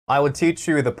I will teach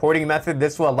you the porting method.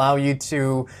 This will allow you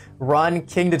to run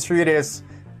King Detritus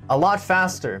a lot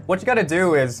faster. What you gotta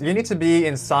do is you need to be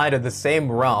inside of the same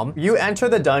realm. You enter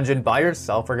the dungeon by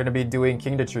yourself. We're gonna be doing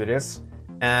King Detritus,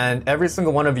 and every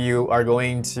single one of you are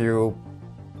going to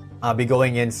be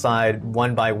going inside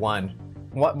one by one.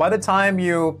 By the time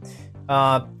you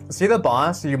see the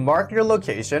boss, you mark your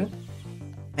location,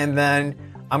 and then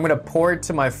I'm gonna port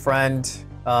to my friend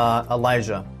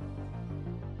Elijah.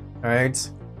 All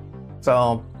right,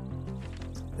 so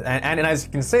and as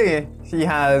you can see, he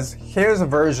has his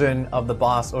version of the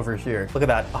boss over here. Look at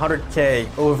that, 100k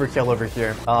overkill over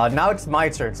here. Now it's my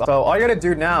turn. So all you gotta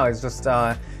do now is just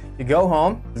you go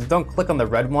home. Just don't click on the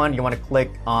red one. You want to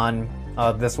click on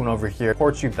this one over here.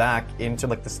 Port you back into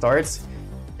like the starts,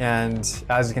 and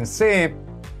as you can see,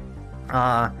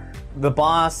 the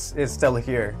boss is still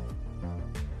here.